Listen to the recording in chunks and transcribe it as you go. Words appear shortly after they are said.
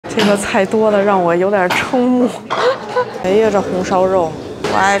这个菜多的让我有点瞠目。哎呀，这红烧肉，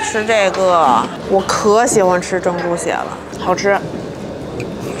我爱吃这个，我可喜欢吃蒸猪血了，好吃。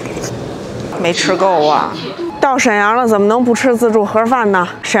没吃够啊！到沈阳了，怎么能不吃自助盒饭呢？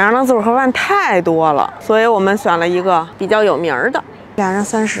沈阳的自助盒饭太多了，所以我们选了一个比较有名的，2人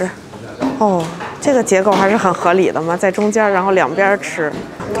30。哦，这个结构还是很合理的嘛，在中间，然后两边吃。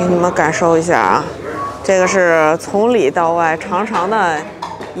给你们感受一下啊，这个是从里到外长长的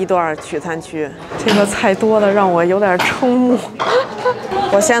一段取餐区。这个菜多的让我有点瞠目。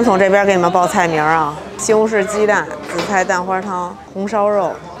我先从这边给你们报菜名啊：西红柿鸡蛋、紫菜蛋花汤、红烧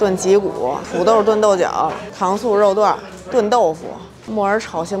肉、炖脊骨、土豆炖豆角、糖醋肉段、炖豆腐、木耳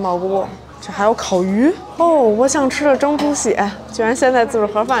炒杏鲍菇。这还有烤鱼哦！我想吃的蒸猪血，居然现在自助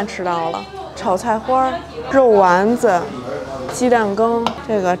盒饭吃到了。炒菜花、肉丸子、鸡蛋羹，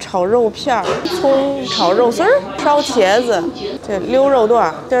这个炒肉片、葱炒肉丝儿、烧茄子，这溜肉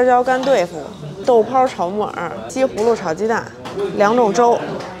段、尖椒干对付、豆泡炒木耳、西葫芦炒鸡蛋。2种粥，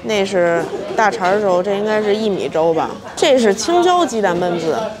那是大碴粥，这应该是薏米粥吧？这是青椒鸡蛋焖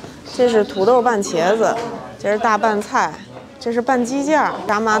子，这是土豆拌茄子，这是大拌菜，这是拌鸡架、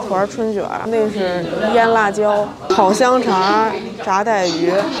炸麻团、春卷，那是腌辣椒、烤香肠、炸带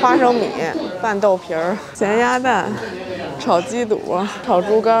鱼、花生米、拌豆皮儿、咸鸭蛋、炒鸡肚、炒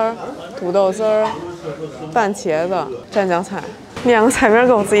猪肝、土豆丝儿、拌茄子、蘸酱菜。念个菜名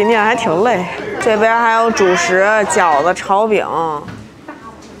给我自己念还挺累。这边还有主食、饺子、炒饼、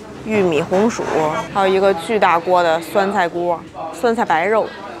玉米红薯，还有一个巨大锅的酸菜锅，酸菜白肉。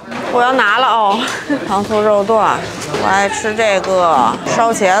我要拿了哦，糖醋肉段，我爱吃这个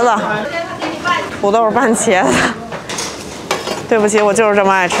烧茄子，土豆拌茄子。对不起，我就是这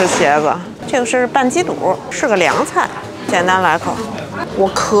么爱吃茄子。这个是拌鸡肚，是个凉菜，简单来口。我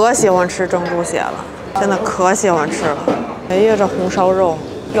可喜欢吃蒸猪血了，真的可喜欢吃了。哎呀，这红烧肉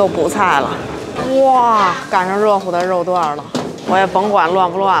又补菜了，哇，赶上热乎的肉段了，我也甭管乱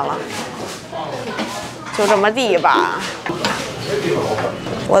不乱了，就这么地吧。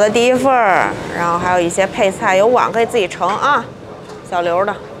我的第一份儿，然后还有一些配菜，有碗可以自己盛啊，小刘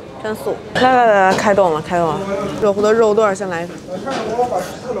的，真素。来，开动了，开动了，热乎的肉段先来一个。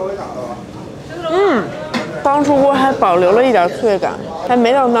刚出锅还保留了一点脆感，还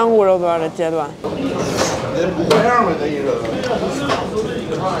没到南骨肉段的阶段。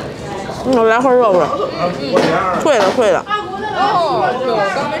来块肉吧，脆的。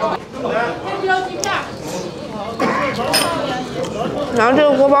然后这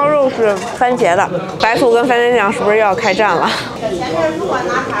个锅包肉是番茄的，白醋跟番茄酱是不是又要开战了？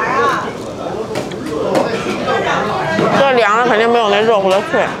这凉的肯定没有那热乎的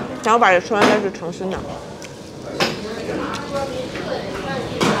脆，然后把这吃完再是诚心的。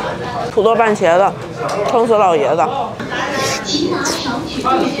土豆拌茄子，撑死老爷子。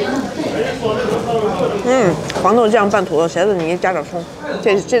黄豆酱拌土豆茄子，你加点葱。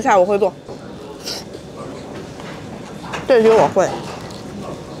这菜我会做，这局我会。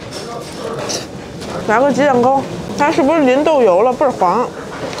来个鸡蛋糕，它是不是淋豆油了？倍儿黄，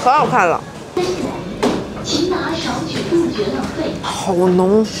可好看了。好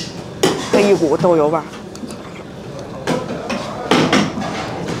浓，这一股豆油味儿。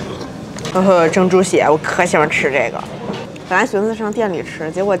蒸猪血，我可喜欢吃这个。本来寻思上店里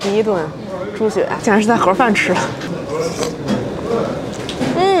吃，结果第一顿猪血竟然是在盒饭吃的。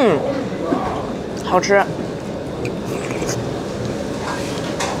好吃。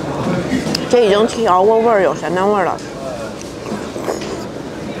这已经调过味儿，有咸淡味了。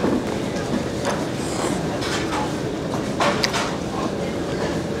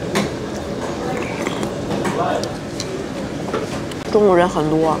中午人很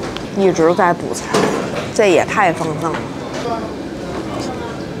多，一直在补菜，这也太丰盛了。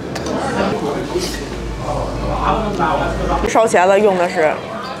烧茄子用的是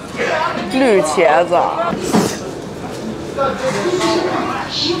绿茄子，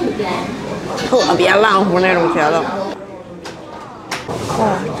特别烂乎那种茄子。哇，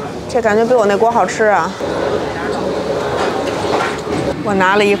这感觉比我那锅好吃啊！我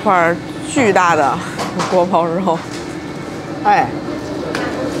拿了一块巨大的锅包肉，哎，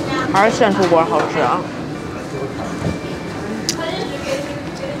还是现出锅好吃啊！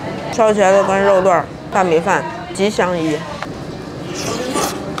烧茄子跟肉段、大米饭极相宜。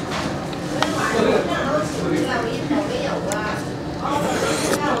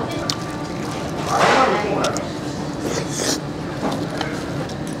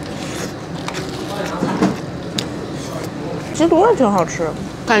鸡肚也挺好吃，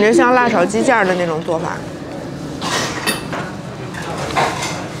感觉像辣炒鸡架的那种做法。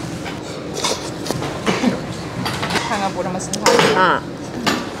看看补什么青菜啊？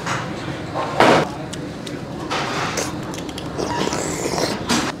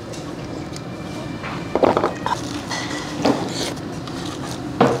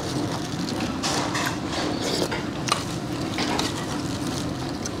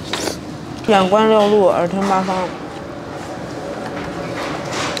眼观六路，耳听八方。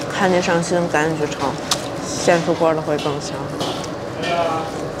看你上心，赶紧去尝，现出锅的会更香。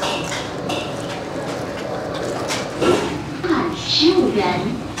15元，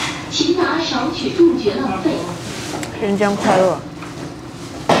请拿少取，杜绝浪费。人间快乐。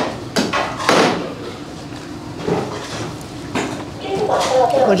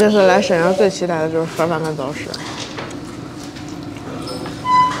我这次来沈阳最期待的就是盒饭跟早市。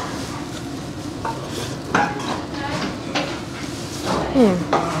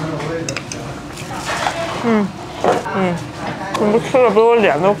你不吃的比我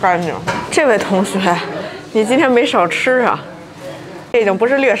脸都干净。这位同学，你今天没少吃啊！这已经不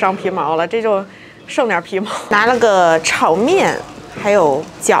是略伤皮毛了，这就剩点皮毛。拿了个炒面，还有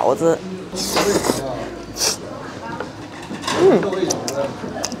饺子。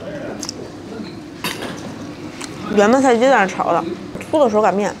圆焖菜鸡蛋炒的，粗的手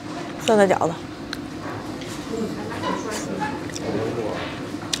擀面，酸的饺子。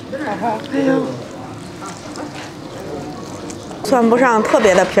哎呀，算不上特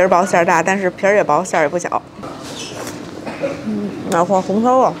别的皮儿薄馅儿大，但是皮儿也薄，馅儿也不小。买块红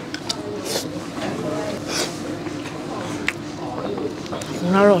烧肉，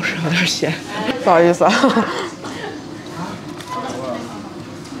红烧肉是有点咸，不好意思啊。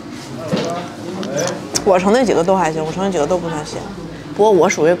我盛那几个都还行，我盛那几个都不太咸。不过我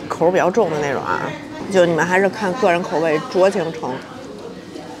属于口比较重的那种啊，就你们还是看个人口味酌情盛。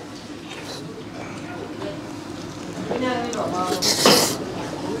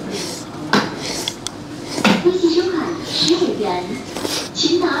微信收看15元，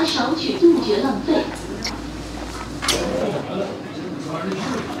请拿少取，杜绝浪费。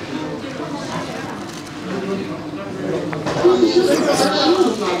微信收看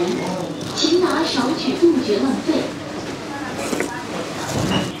15元，请拿少取，杜绝浪费。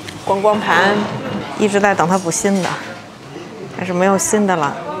光盘，一直在等它补新的，但是没有新的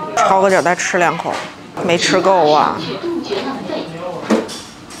了，抄个底儿再吃2口，没吃够啊。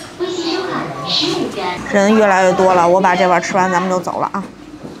人越来越多了，我把这碗吃完，咱们就走了啊。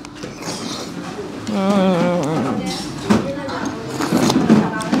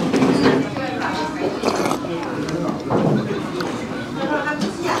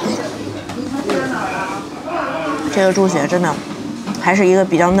这个猪血真的还是一个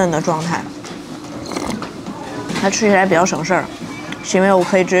比较嫩的状态，它吃起来比较省事儿，是因为我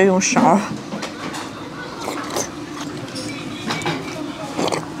可以直接用勺。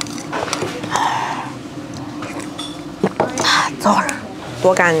走着，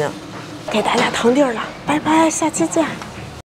多干净，给大家腾地儿了，拜拜，下期见。